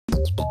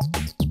Hi,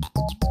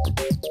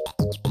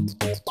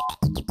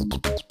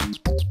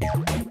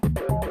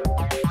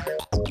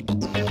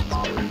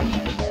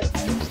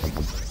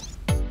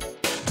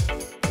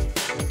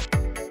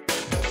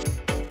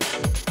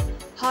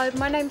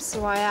 my name's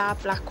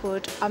Soraya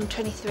Blackwood. I'm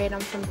 23 and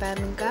I'm from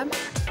Birmingham.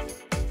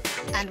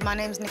 And my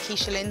name's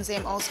Nikisha Lindsay.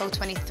 I'm also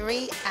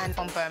 23 and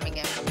from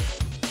Birmingham.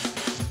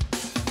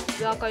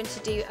 We are going to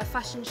do a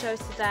fashion show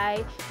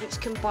today which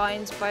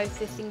combines both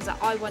the things that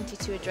I wanted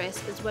to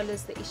address as well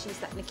as the issues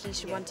that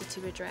Nikisha wanted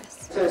to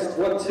address. Test,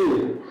 1,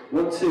 2,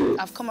 1, 2.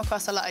 I've come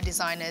across a lot of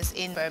designers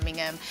in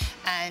Birmingham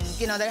and,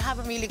 you know, they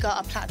haven't really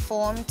got a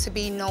platform to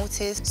be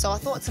noticed. So I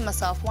thought to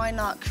myself, why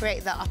not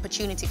create that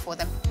opportunity for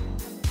them?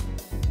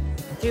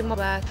 Through my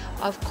work,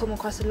 I've come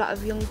across a lot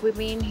of young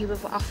women who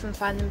have often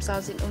found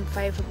themselves in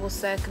unfavourable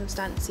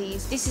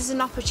circumstances. This is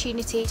an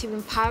opportunity to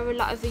empower a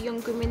lot of the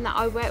young women that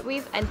I work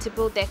with and to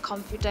build their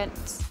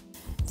confidence.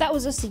 That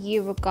was just a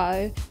year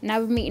ago. Now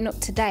we're meeting up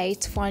today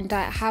to find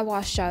out how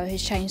our show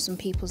has changed some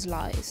people's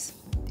lives.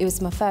 It was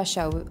my first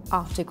show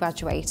after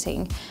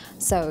graduating,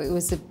 so it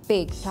was a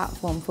big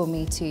platform for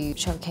me to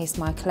showcase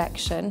my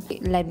collection.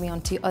 It led me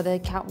on to other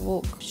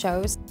catwalk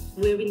shows.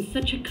 We're in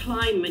such a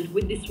climate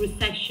with this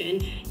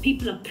recession.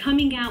 People are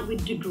coming out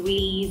with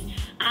degrees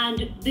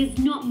and there's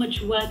not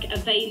much work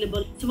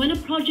available. So when a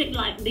project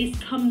like this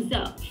comes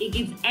up, it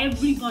gives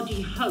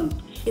everybody hope.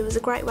 It was a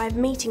great way of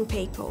meeting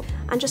people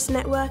and just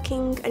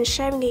networking and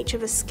sharing each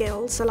other's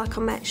skills. So like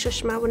I met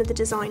Shushma, one of the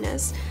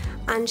designers,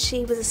 and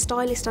she was a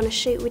stylist on a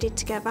shoot we did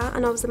together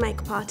and I was the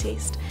makeup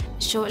artist.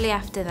 Shortly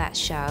after that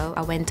show,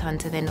 I went on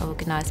to then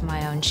organise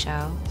my own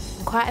show.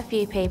 Quite a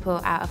few people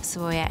out of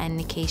Soraya and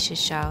Nikisha's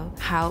show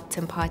helped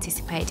and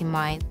participated in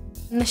mine.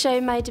 And the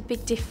show made a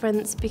big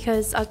difference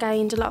because I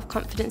gained a lot of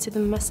confidence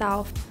within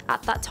myself.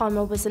 At that time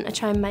I wasn't a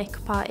trained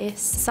makeup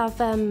artist, so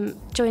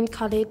I've joined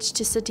college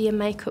to study a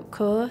makeup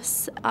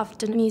course. I've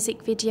done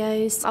music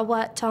videos, I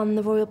worked on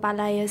the Royal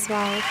Ballet as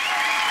well.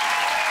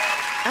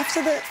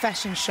 After the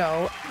fashion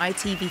show,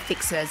 ITV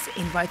FIxers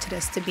invited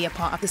us to be a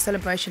part of the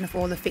celebration of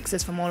all the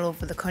fixers from all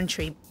over the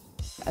country.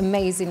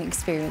 Amazing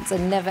experience. I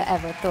never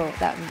ever thought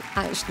that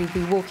I'd actually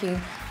be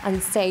walking on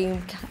the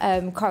same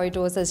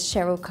corridors as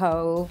Cheryl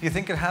Cole. Do you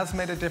think it has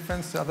made a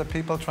difference to other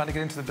people trying to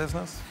get into the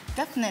business?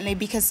 Definitely,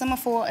 because some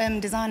of our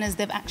designers,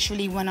 they've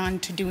actually went on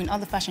to doing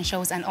other fashion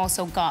shows and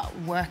also got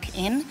work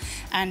in.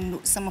 And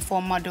some of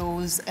our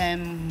models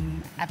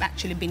have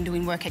actually been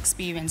doing work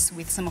experience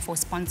with some of our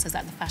sponsors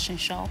at the fashion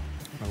show.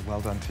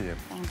 Well done to you.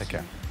 Take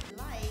care.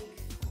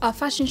 Our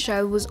fashion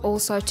show was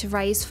also to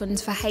raise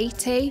funds for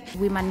Haiti.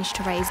 We managed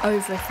to raise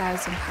over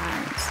 £1,000.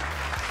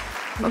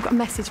 I've got a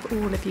message for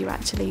all of you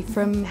actually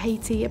from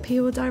Haiti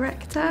Appeal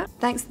Director.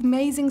 Thanks to the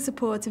amazing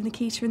support of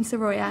Nikisha and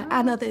Soraya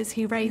and others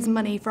who raised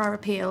money for our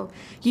appeal,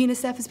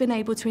 UNICEF has been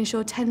able to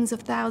ensure tens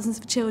of thousands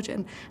of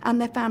children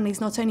and their families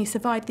not only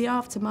survived the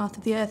aftermath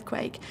of the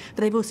earthquake,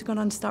 but they've also gone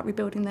on to start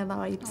rebuilding their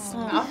lives.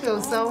 Oh, I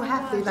feel so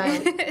happy,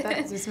 like,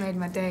 that just made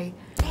my day.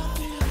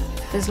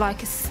 There's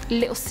like a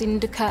little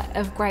syndicate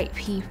of great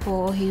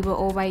people who were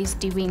always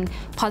doing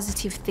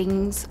positive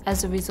things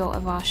as a result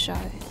of our show.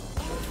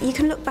 You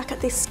can look back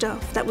at this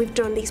stuff that we've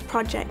done, these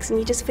projects, and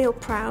you just feel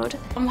proud.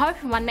 I'm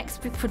hoping my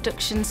next big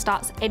production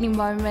starts any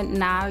moment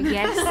now,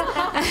 yes.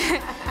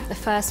 The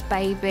first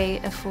baby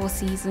of 4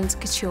 Seasons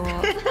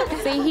Couture.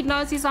 See, he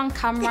knows he's on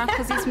camera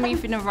because he's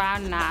moving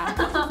around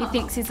now. He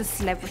thinks he's a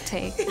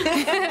celebrity.